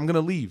get out of here. I'm going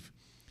to leave.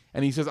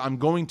 And he says, I'm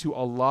going to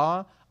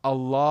Allah.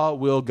 Allah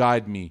will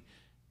guide me.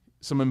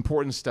 Some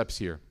important steps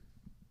here.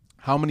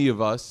 How many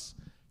of us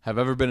have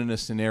ever been in a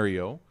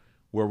scenario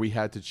where we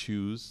had to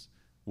choose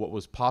what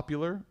was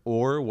popular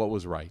or what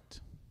was right?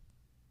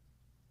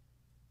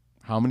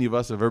 How many of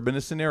us have ever been in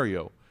a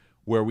scenario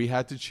where we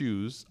had to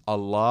choose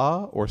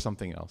Allah or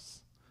something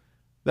else?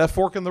 That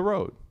fork in the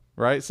road,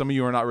 right? Some of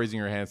you are not raising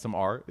your hand. Some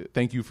are.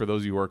 Thank you for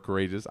those of you who are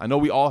courageous. I know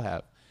we all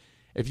have.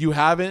 If you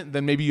haven't,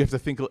 then maybe you have to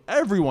think.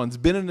 Everyone's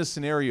been in a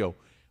scenario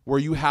where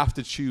you have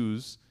to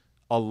choose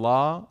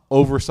Allah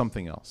over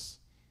something else,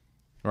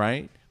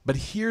 right? But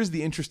here's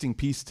the interesting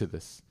piece to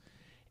this.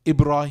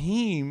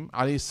 Ibrahim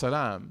alayhi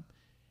salam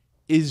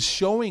is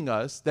showing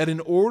us that in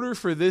order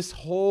for this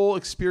whole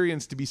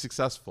experience to be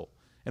successful,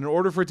 and in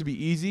order for it to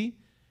be easy,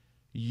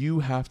 you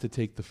have to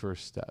take the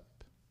first step.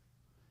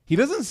 He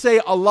doesn't say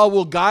Allah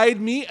will guide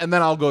me and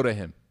then I'll go to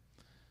him.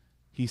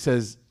 He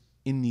says,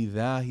 Inni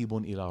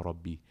dhahibun ila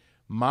rabbi.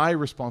 My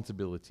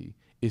responsibility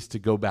is to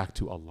go back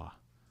to Allah.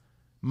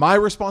 My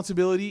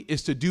responsibility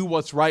is to do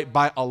what's right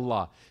by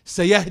Allah.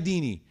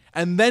 Sayahdini.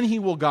 And then he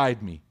will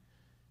guide me.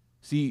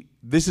 See,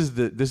 this is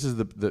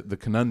the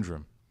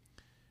conundrum.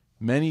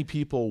 Many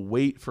people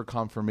wait for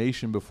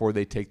confirmation before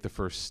they take the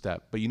first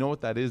step. But you know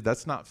what that is?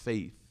 That's not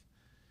faith.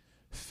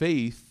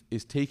 Faith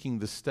is taking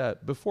the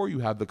step before you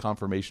have the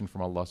confirmation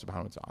from Allah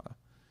subhanahu wa ta'ala.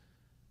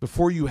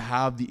 Before you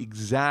have the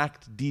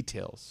exact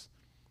details.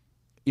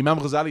 Imam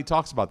Ghazali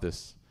talks about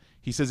this.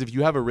 He says if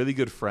you have a really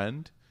good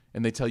friend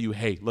and they tell you,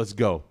 hey, let's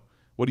go,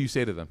 what do you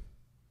say to them?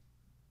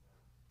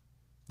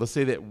 Let's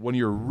say that one of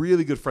your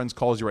really good friends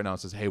calls you right now and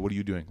says, hey, what are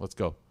you doing? Let's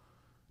go.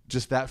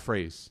 Just that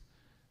phrase.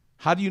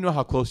 How do you know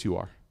how close you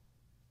are?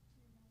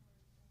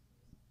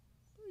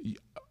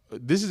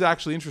 This is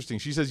actually interesting.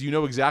 She says you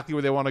know exactly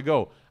where they want to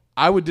go.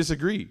 I would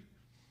disagree.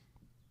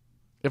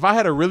 If I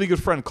had a really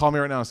good friend call me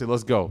right now and say,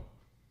 let's go,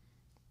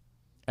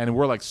 and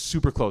we're like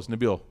super close,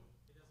 Nabil,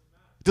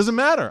 it doesn't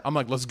matter. I'm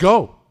like, let's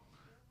go.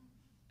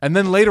 And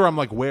then later I'm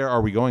like, where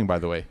are we going, by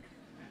the way?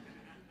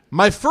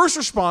 My first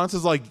response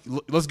is like,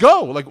 let's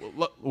go. Like,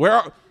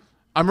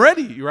 I'm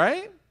ready,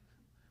 right?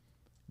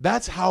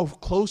 That's how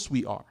close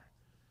we are.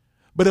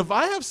 But if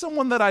I have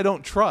someone that I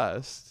don't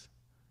trust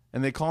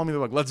and they call me,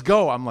 they're like, let's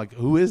go. I'm like,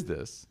 who is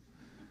this?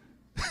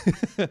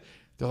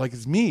 They're like,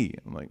 it's me.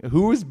 I'm like,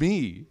 who is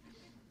me?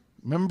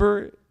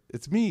 Remember,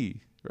 it's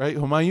me, right?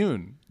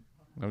 Humayun.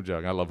 No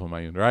joke. I love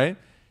Humayun, right?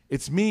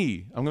 It's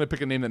me. I'm going to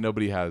pick a name that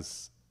nobody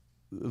has.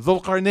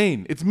 Dhul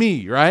Qarnayn. It's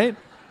me, right?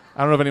 I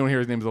don't know if anyone here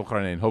is named Dhul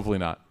Qarnayn. Hopefully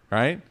not,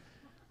 right?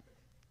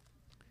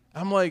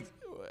 I'm like,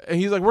 and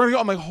he's like, we're going to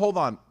go. I'm like, hold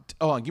on.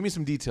 Give me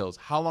some details.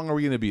 How long are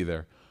we going to be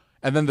there?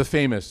 And then the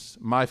famous,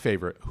 my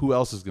favorite, who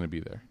else is going to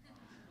be there?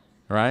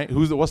 Right?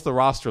 What's the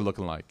roster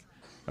looking like?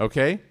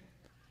 Okay?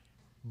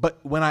 But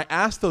when I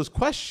ask those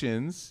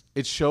questions,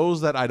 it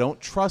shows that I don't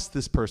trust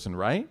this person,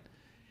 right?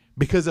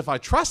 Because if I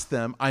trust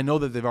them, I know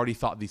that they've already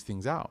thought these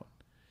things out.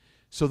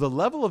 So the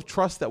level of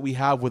trust that we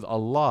have with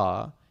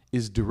Allah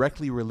is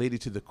directly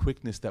related to the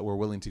quickness that we're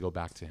willing to go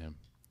back to him.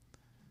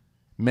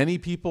 Many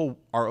people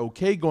are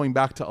okay going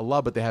back to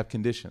Allah, but they have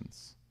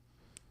conditions.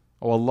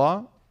 Oh,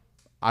 Allah,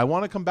 I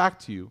want to come back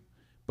to you,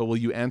 but will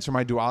you answer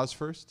my du'as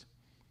first?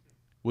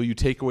 Will you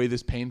take away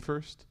this pain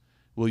first?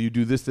 Will you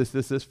do this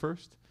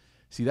first?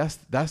 See,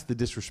 that's the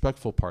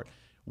disrespectful part.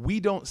 We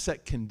don't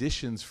set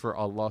conditions for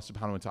Allah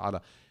subhanahu wa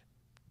ta'ala.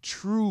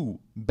 True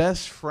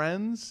best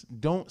friends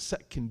don't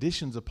set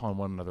conditions upon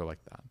one another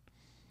like that.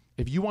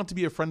 If you want to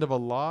be a friend of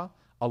Allah,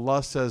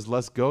 Allah says,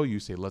 let's go. You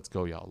say, let's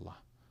go, Ya Allah.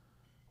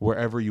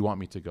 Wherever you want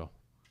me to go.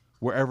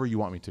 Wherever you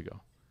want me to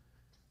go.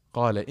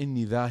 قَالَ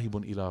إِنِّي ذَاهِبٌ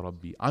إِلَىٰ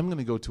رَبِّي. I'm going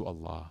to go to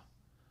Allah.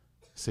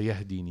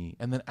 سَيَهْدِينِي.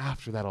 And then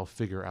after that, I'll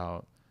figure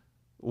out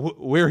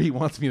where he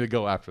wants me to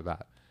go after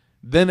that.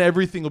 Then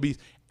everything will be,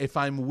 if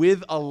I'm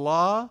with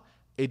Allah,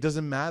 it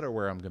doesn't matter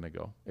where I'm going to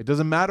go. It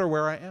doesn't matter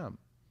where I am.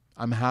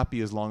 I'm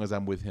happy as long as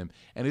I'm with him.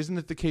 And isn't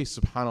it the case,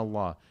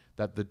 subhanAllah,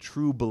 that the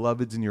true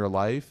beloveds in your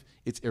life,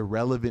 it's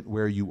irrelevant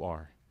where you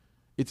are.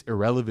 It's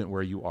irrelevant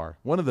where you are.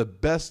 One of the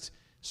best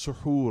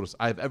suhoors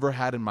I've ever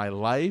had in my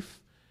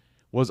life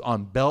was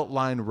on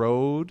Beltline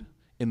Road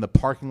in the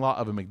parking lot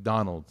of a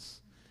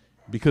McDonald's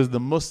because the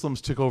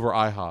Muslims took over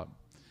IHOP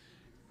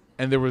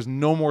and there was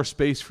no more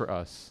space for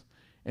us.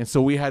 And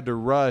so we had to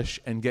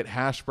rush and get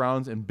hash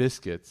browns and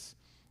biscuits,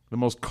 the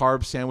most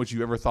carb sandwich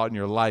you ever thought in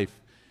your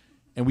life.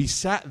 And we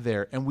sat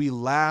there and we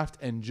laughed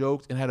and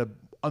joked and had an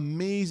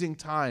amazing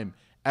time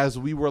as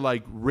we were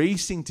like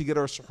racing to get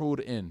our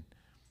suhoor in.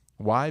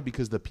 Why?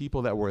 Because the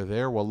people that were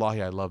there,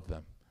 wallahi, I love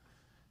them.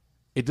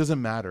 It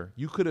doesn't matter.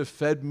 You could have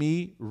fed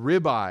me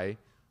ribeye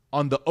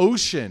on the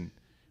ocean,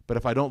 but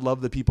if I don't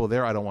love the people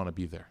there, I don't want to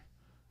be there.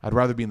 I'd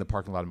rather be in the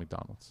parking lot of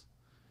McDonald's.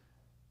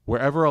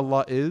 Wherever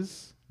Allah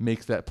is,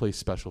 makes that place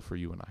special for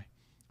you and I.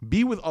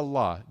 Be with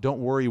Allah. Don't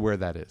worry where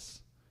that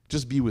is.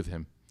 Just be with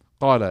Him.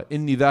 قال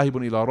إني ذاهب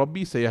إلى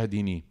ربي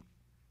سيهديني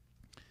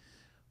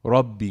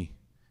ربي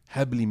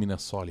هب لي من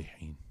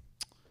الصالحين.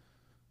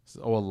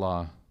 Oh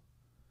Allah,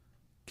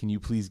 can you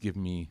please give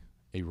me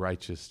a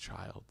righteous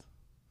child?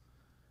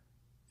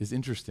 It's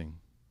interesting.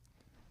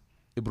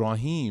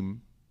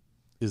 Ibrahim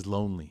is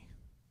lonely.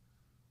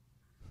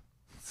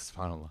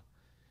 SubhanAllah.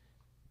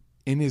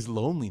 In his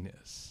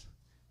loneliness,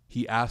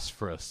 he asked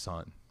for a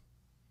son.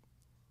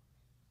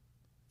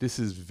 This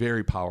is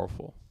very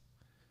powerful.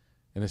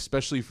 And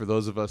especially for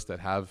those of us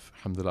that have,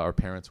 alhamdulillah, our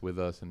parents with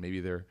us, and maybe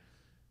they're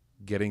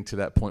getting to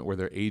that point where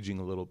they're aging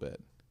a little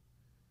bit.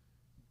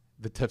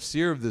 The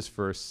tafsir of this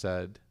verse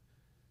said,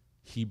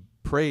 he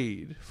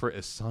prayed for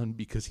a son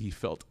because he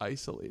felt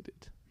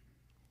isolated.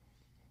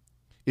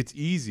 It's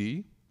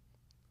easy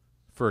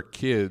for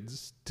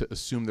kids to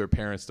assume their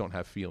parents don't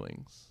have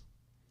feelings.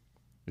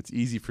 It's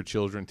easy for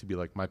children to be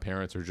like, my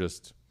parents are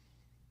just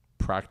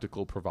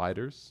practical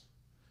providers.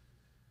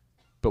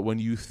 But when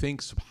you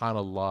think,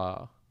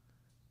 subhanAllah,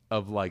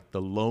 of like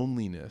the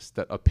loneliness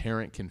that a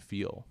parent can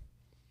feel,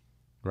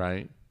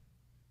 right?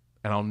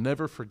 And I'll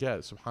never forget,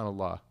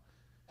 subhanAllah,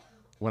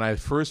 when I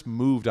first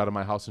moved out of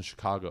my house in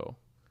Chicago,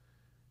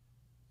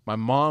 my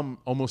mom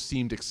almost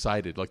seemed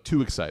excited, like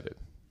too excited.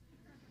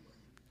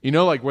 You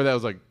know, like where that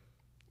was like,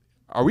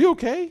 are we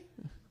okay?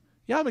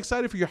 Yeah, I'm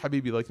excited for your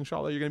habibi. Like,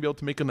 inshallah, you're going to be able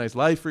to make a nice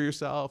life for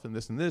yourself and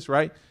this,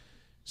 right?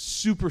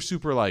 Super,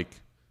 super like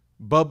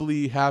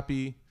bubbly,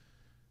 happy.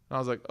 And I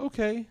was like,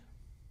 okay.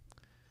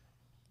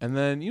 And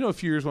then, a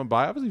few years went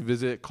by, obviously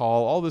visit,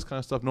 call, all this kind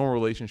of stuff, normal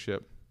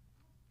relationship.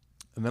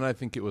 And then I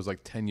think it was like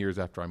 10 years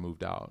after I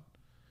moved out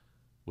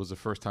was the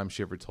first time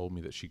she ever told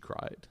me that she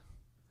cried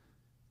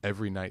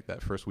every night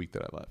that first week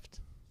that I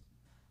left.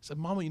 I said,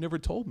 Mama, you never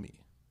told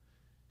me.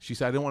 She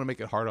said, I didn't want to make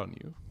it hard on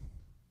you.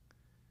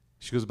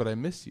 She goes, but I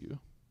miss you,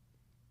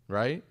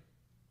 right?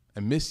 I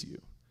miss you.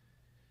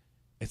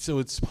 And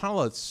so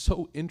subhanAllah, it's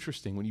so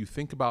interesting when you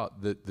think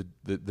about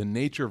the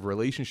nature of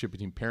relationship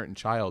between parent and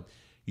child.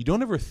 You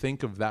don't ever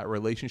think of that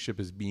relationship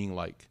as being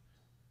like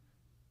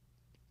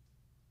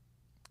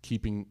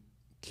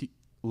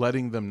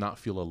letting them not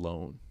feel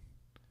alone,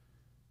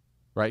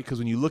 right? Because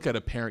when you look at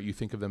a parent, you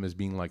think of them as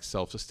being like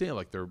self-sustained,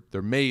 like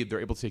they're made, they're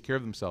able to take care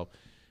of themselves.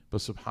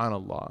 But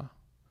subhanAllah,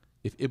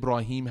 if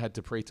Ibrahim had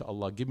to pray to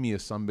Allah, give me a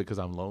son because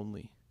I'm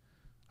lonely.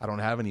 I don't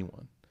have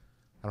anyone.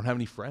 I don't have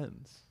any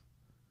friends,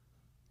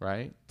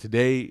 right?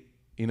 Today,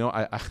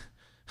 I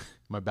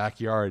my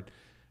backyard,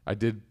 I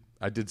did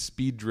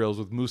speed drills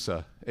with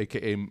Musa,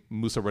 a.k.a.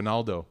 Musa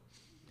Ronaldo,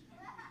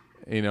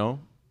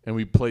 and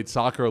we played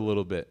soccer a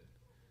little bit.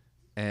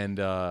 And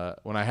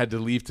when I had to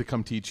leave to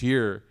come teach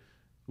here,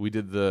 we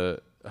did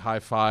the high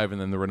five and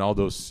then the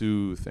Ronaldo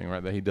Sue thing,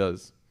 right, that he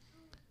does.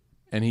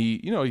 And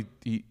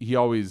he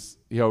always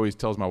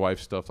tells my wife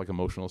stuff, like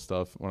emotional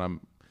stuff when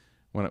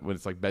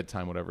it's like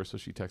bedtime, whatever. So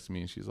she texts me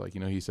and she's like,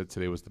 he said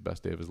today was the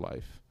best day of his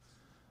life.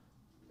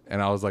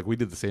 And I was like, we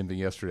did the same thing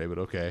yesterday, but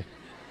okay.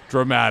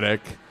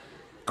 Dramatic.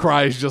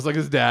 Cries just like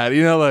his dad,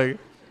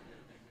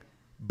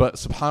 But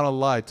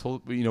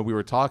subhanAllah, we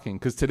were talking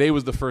because today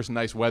was the first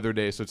nice weather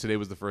day. So today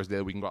was the first day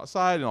that we can go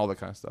outside and all that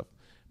kind of stuff.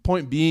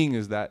 Point being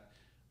is that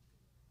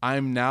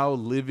I'm now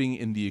living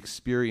in the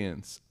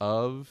experience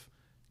of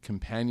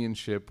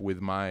companionship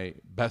with my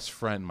best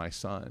friend, my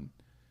son,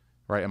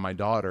 right, and my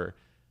daughter.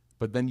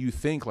 But then you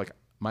think like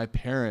my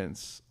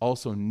parents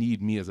also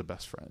need me as a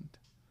best friend,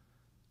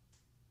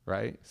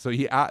 right? So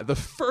the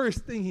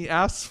first thing he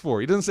asks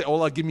for, he doesn't say, oh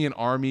Allah, give me an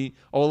army,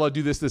 oh Allah,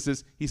 do this.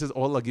 He says,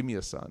 oh Allah, give me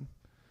a son,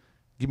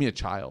 give me a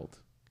child,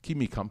 keep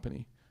me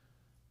company.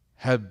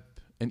 Heb,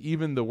 and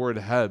even the word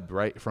heb,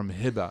 right, from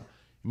hiba,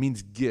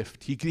 means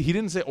gift. He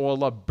didn't say, oh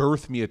Allah,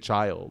 birth me a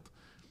child.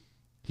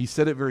 He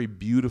said it very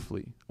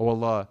beautifully. Oh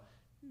Allah,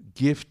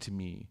 gift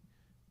me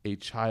a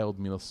child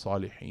min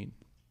as-salihin.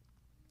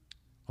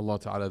 Allah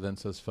Ta'ala then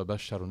says,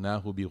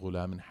 فَبَشَّرْنَاهُ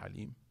بِغُلَامٍ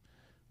حَلِيمٍ.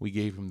 We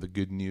gave him the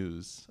good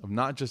news of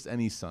not just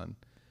any son,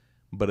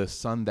 but a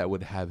son that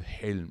would have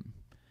hilm,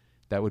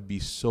 that would be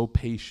so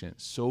patient,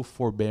 so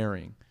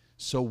forbearing,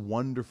 so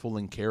wonderful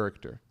in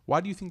character. Why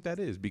do you think that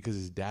is? Because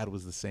his dad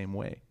was the same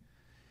way.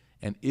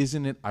 And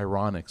isn't it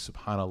ironic,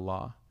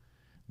 subhanAllah,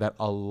 that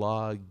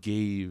Allah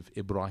gave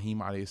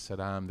Ibrahim alayhi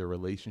salam the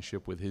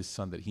relationship with his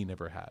son that he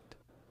never had.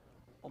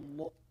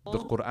 The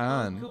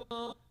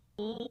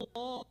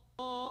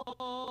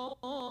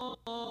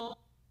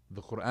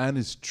Quran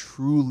is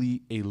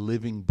truly a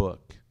living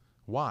book.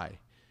 Why?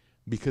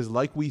 Because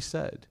like we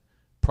said,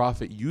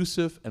 Prophet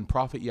Yusuf and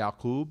Prophet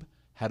Yaqub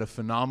had a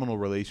phenomenal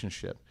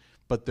relationship.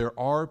 But there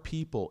are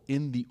people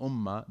in the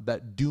ummah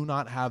that do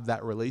not have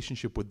that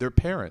relationship with their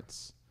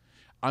parents.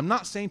 I'm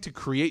not saying to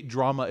create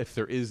drama if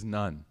there is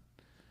none.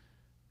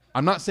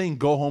 I'm not saying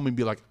go home and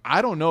be like,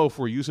 I don't know if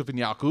we're Yusuf and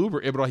Yaqub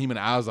or Ibrahim and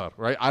Azar,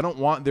 right? I don't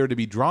want there to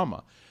be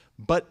drama.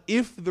 But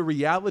if the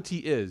reality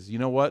is, you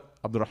know what,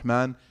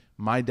 Abdurrahman,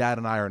 my dad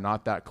and I are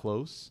not that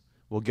close.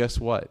 Well, guess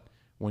what?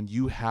 When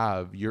you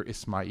have your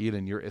Ismail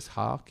and your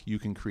Ishaq, you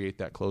can create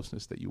that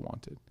closeness that you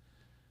wanted.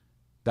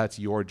 That's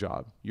your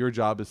job. Your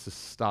job is to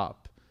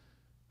stop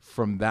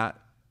from that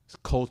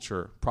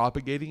culture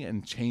propagating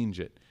and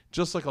change it.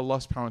 Just like Allah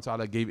subhanahu wa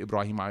ta'ala gave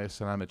Ibrahim alayhi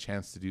salam a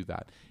chance to do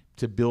that,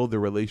 to build the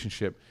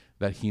relationship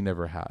that he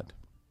never had.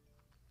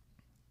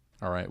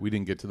 All right, we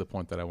didn't get to the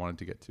point that I wanted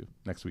to get to.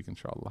 Next week,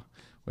 inshallah.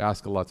 We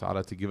ask Allah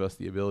ta'ala to give us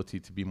the ability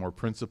to be more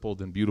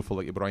principled and beautiful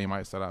like Ibrahim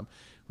alayhi salam.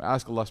 We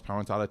ask Allah subhanahu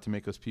wa ta'ala to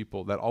make us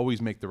people that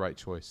always make the right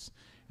choice,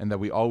 and that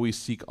we always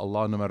seek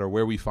Allah no matter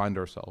where we find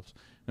ourselves,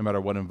 no matter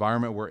what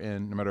environment we're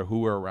in, no matter who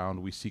we're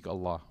around, we seek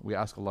Allah. We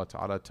ask Allah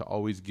ta'ala to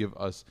always give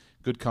us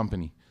good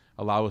company,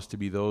 allow us to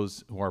be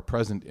those who are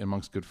present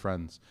amongst good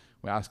friends.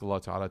 We ask Allah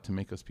ta'ala to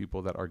make us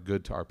people that are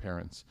good to our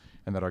parents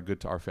and that are good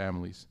to our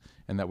families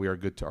and that we are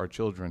good to our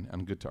children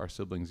and good to our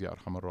siblings. Ya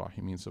Arhamar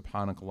Rahimin.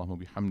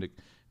 Subhanakallahumma bihamdik.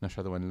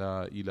 Nashhadu an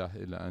la ilaha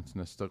illa anta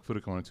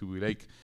nastaghfiruka wa natubu ilayk.